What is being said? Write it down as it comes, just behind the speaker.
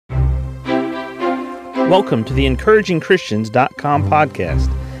Welcome to the EncouragingChristians.com podcast.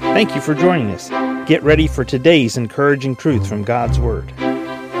 Thank you for joining us. Get ready for today's encouraging truth from God's Word.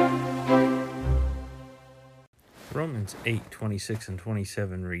 Romans 8:26 and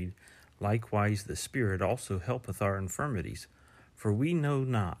 27 read, "Likewise the Spirit also helpeth our infirmities, for we know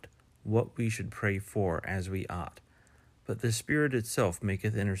not what we should pray for as we ought. But the Spirit itself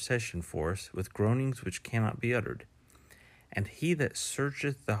maketh intercession for us with groanings which cannot be uttered. And he that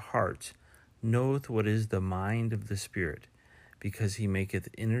searcheth the hearts knoweth what is the mind of the Spirit, because he maketh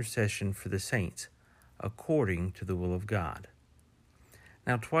intercession for the saints, according to the will of God."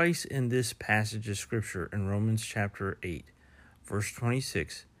 Now, twice in this passage of Scripture in Romans chapter 8, verse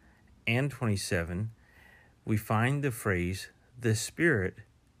 26 and 27, we find the phrase, "The Spirit,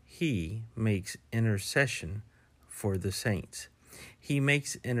 He makes intercession for the saints." He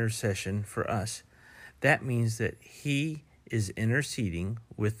makes intercession for us. That means that He is interceding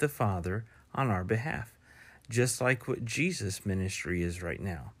with the Father on our behalf, just like what Jesus' ministry is right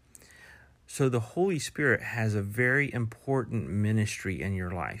now. So the Holy Spirit has a very important ministry in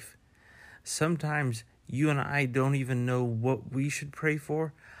your life. Sometimes you and I don't even know what we should pray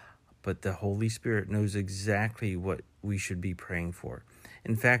for, but the Holy Spirit knows exactly what we should be praying for.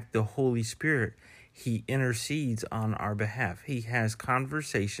 In fact, the Holy Spirit, He intercedes on our behalf. He has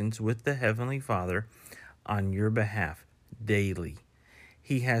conversations with the Heavenly Father on your behalf daily.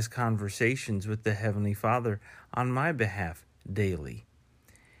 He has conversations with the Heavenly Father on my behalf daily.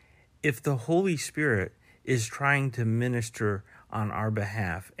 If the Holy Spirit is trying to minister on our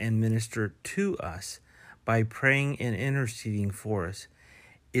behalf and minister to us by praying and interceding for us,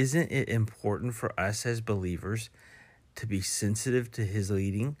 isn't it important for us as believers to be sensitive to His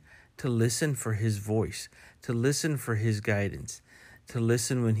leading, to listen for His voice, to listen for His guidance, to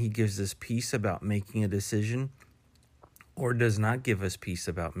listen when He gives us peace about making a decision or does not give us peace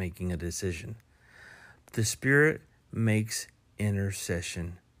about making a decision? The Spirit makes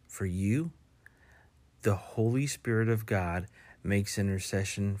intercession for you. The Holy Spirit of God makes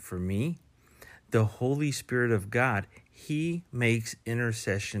intercession for me. The Holy Spirit of God, He makes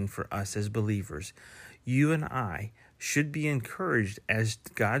intercession for us as believers. You and I should be encouraged as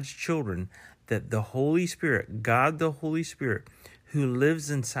God's children that the Holy Spirit, God the Holy Spirit, who lives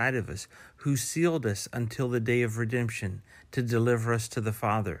inside of us, who sealed us until the day of redemption to deliver us to the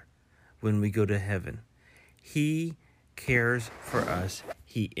Father when we go to heaven. He cares for us.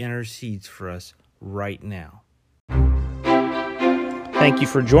 He intercedes for us right now. Thank you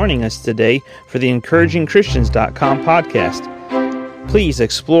for joining us today for the EncouragingChristians.com podcast. Please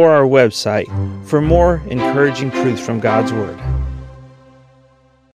explore our website for more encouraging truths from God's Word.